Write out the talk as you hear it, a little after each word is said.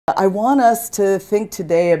I want us to think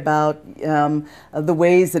today about the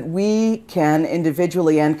ways that we can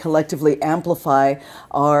individually and collectively amplify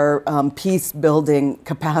our peace-building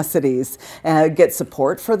capacities, get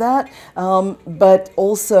support for that, but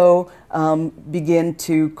also begin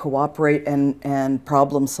to cooperate and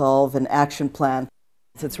problem solve and action plan.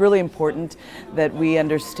 So it's really important that we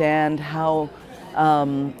understand how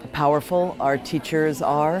powerful our teachers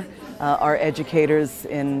are. Our educators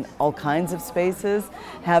in all kinds of spaces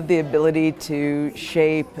have the ability to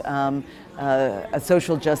shape a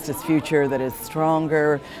social justice future that is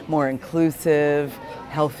stronger, more inclusive,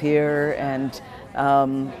 healthier, and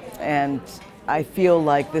I feel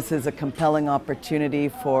like this is a compelling opportunity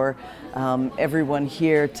for everyone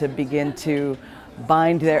here to begin to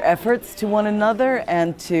bind their efforts to one another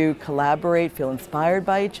and to collaborate, feel inspired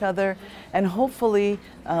by each other, and hopefully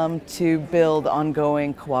to build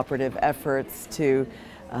ongoing cooperative efforts to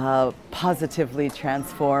positively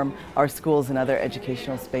transform our schools and other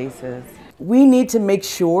educational spaces. We need to make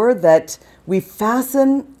sure that we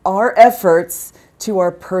fasten our efforts to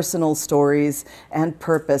our personal stories and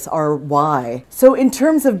purpose, our why. So in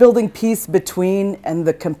terms of building peace between and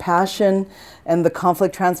the compassion and the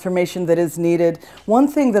conflict transformation that is needed, one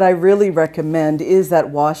thing that I really recommend is that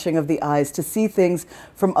washing of the eyes, to see things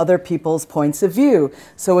from other people's points of view.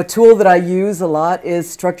 So a tool that I use a lot is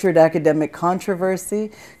structured academic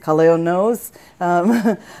controversy. Kaleo knows.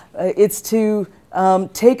 It's to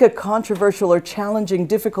take a controversial or challenging,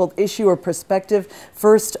 difficult issue or perspective,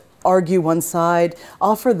 first argue one side,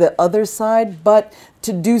 offer the other side, but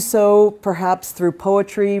to do so perhaps through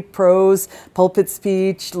poetry, prose, pulpit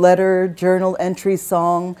speech, letter, journal entry,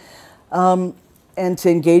 song, and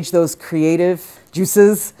to engage those creative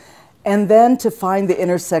juices, and then to find the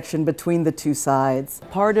intersection between the two sides.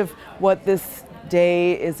 Part of what this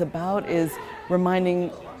day is about is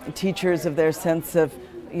reminding teachers of their sense of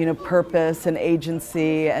purpose and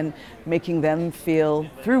agency, and making them feel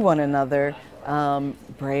through one another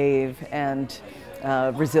brave and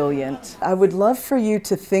resilient. I would love for you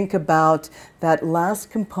to think about that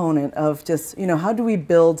last component of just, how do we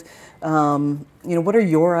build, what are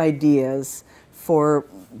your ideas for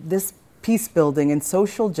this peace building and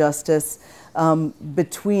social justice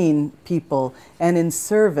between people, and in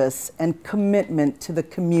service and commitment to the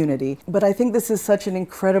community. But I think this is such an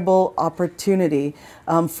incredible opportunity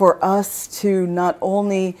for us to not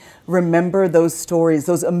only remember those stories,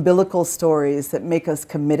 those umbilical stories that make us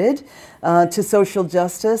committed to social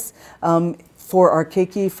justice for our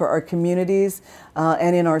keiki, for our communities,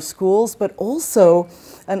 and in our schools, but also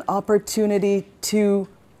an opportunity to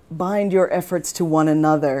bind your efforts to one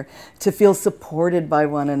another, to feel supported by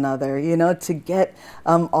one another, to get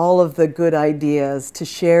all of the good ideas, to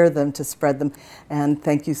share them, to spread them. And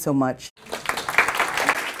thank you so much.